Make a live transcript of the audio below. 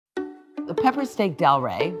The pepper steak Dal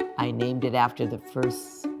Rae, I named it after the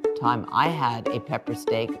first time I had a pepper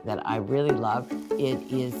steak that I really loved. It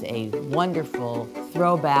is a wonderful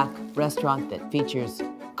throwback restaurant that features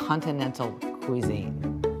continental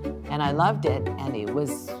cuisine. And I loved it, and it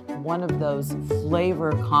was one of those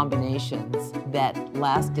flavor combinations that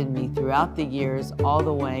lasted me throughout the years, all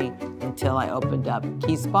the way until I opened up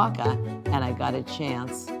Chi Spacca and I got a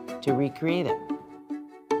chance to recreate it.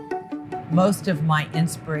 Most of my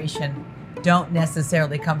inspiration don't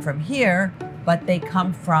necessarily come from here, but they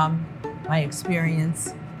come from my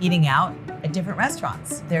experience eating out at different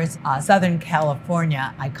restaurants. There's a Southern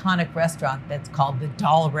California iconic restaurant that's called the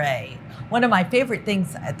Dal Rae. One of my favorite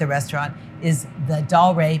things at the restaurant is the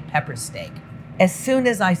Dal Rae pepper steak. As soon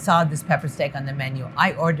as I saw this pepper steak on the menu,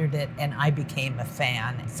 I ordered it and I became a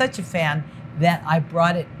fan. Such a fan that I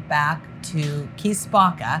brought it back to Chi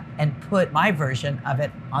Spacca and put my version of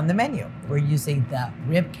it on the menu. We're using the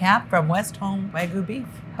rib cap from Westholme Wagyu beef.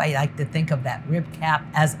 I like to think of that rib cap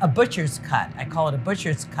as a butcher's cut. I call it a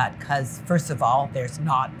butcher's cut because, first of all, there's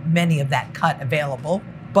not many of that cut available,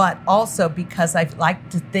 but also because I like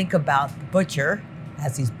to think about the butcher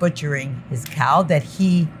as he's butchering his cow, that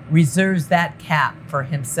he reserves that cap for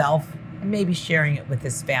himself and maybe sharing it with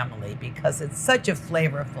his family, because it's such a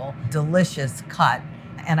flavorful, delicious cut.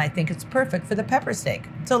 And I think it's perfect for the pepper steak.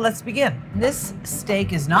 So let's begin. This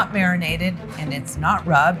steak is not marinated and it's not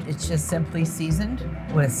rubbed. It's just simply seasoned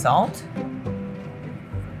with salt,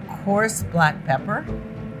 coarse black pepper,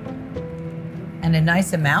 and a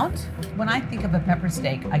nice amount. When I think of a pepper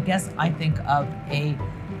steak, I guess I think of a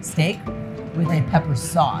steak with a pepper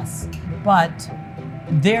sauce, but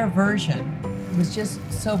their version was just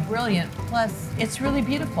so brilliant. Plus, it's really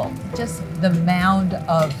beautiful. Just the mound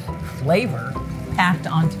of flavor packed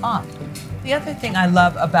on top. The other thing I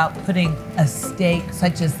love about putting a steak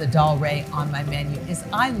such as the Dal Rae on my menu is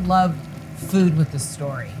I love food with a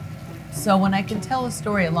story. So when I can tell a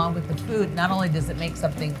story along with the food, not only does it make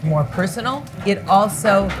something more personal, it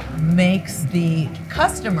also makes the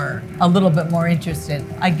customer a little bit more interested.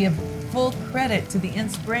 I give full credit to the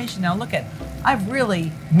inspiration. Now look at, I've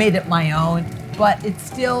really made it my own, but it's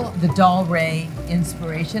still the Dal Rae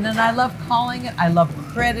inspiration, and I love calling it, I love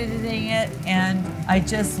crediting it, and I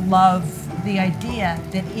just love the idea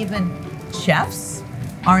that even chefs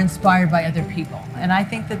are inspired by other people. And I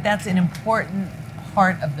think that that's an important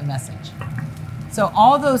part of the message. So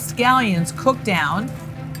all those scallions cook down,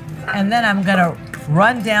 and then I'm gonna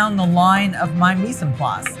run down the line of my mise en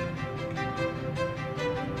place.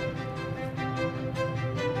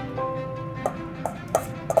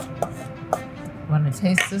 Want to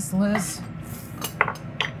taste this, Liz?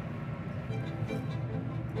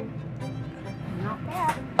 Not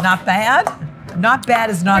bad. Not bad? Not bad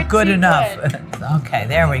is not good enough. Okay,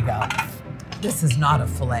 there we go. This is not a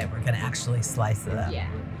fillet. We're going to actually slice it up. Yeah.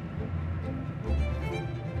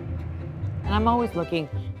 And I'm always looking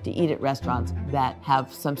to eat at restaurants that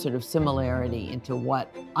have some sort of similarity into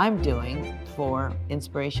what I'm doing for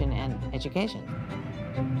inspiration and education.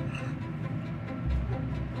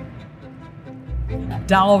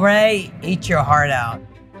 Dal Rae, eat your heart out.